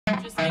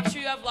Just make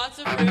sure you have lots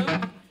of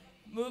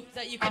room,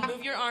 that you can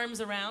move your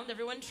arms around.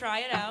 Everyone try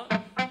it out.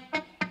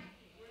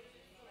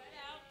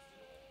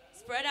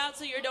 Spread out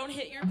so you don't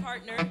hit your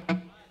partner.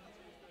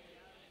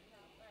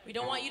 We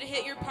don't want you to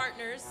hit your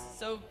partners,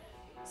 so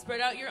spread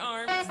out your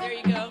arms. There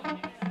you go.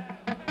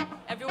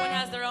 Everyone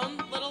has their own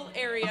little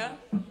area.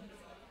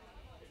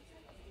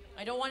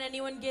 I don't want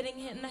anyone getting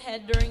hit in the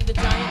head during the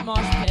giant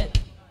mosh pit.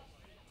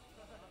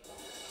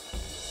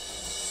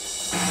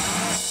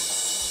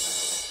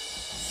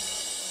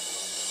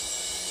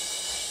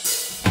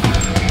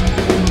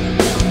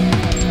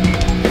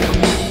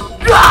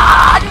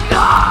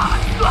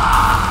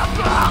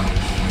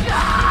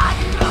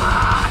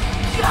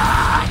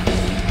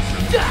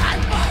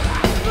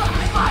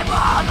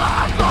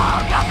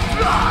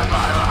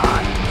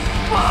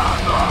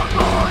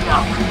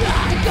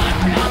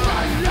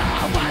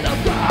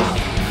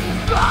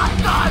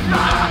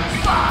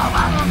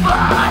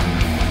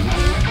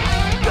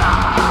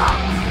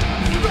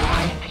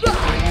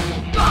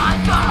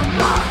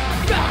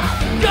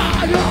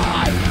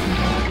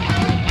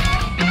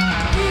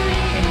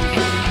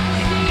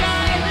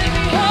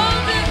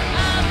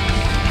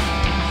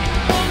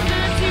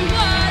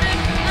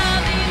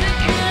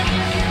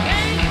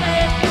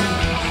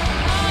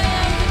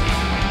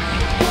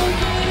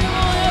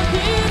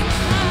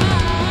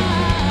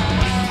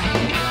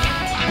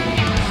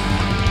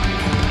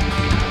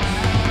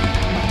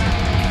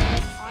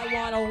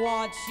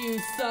 You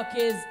suck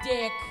his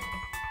dick.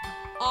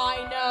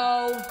 I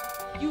know.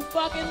 You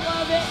fucking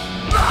love it.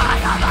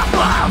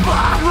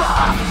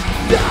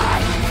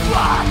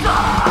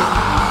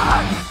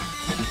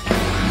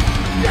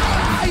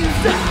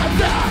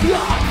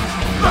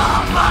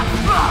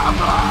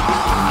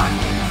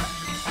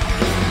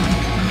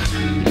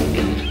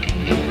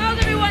 How's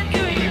everyone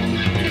doing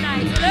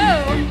tonight? Hello?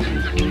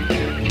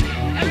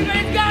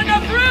 Everybody's got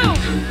enough room?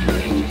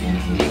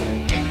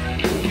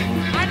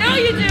 I know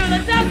you do.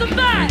 Let's have some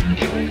fun.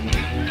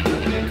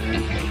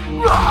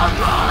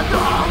 Right.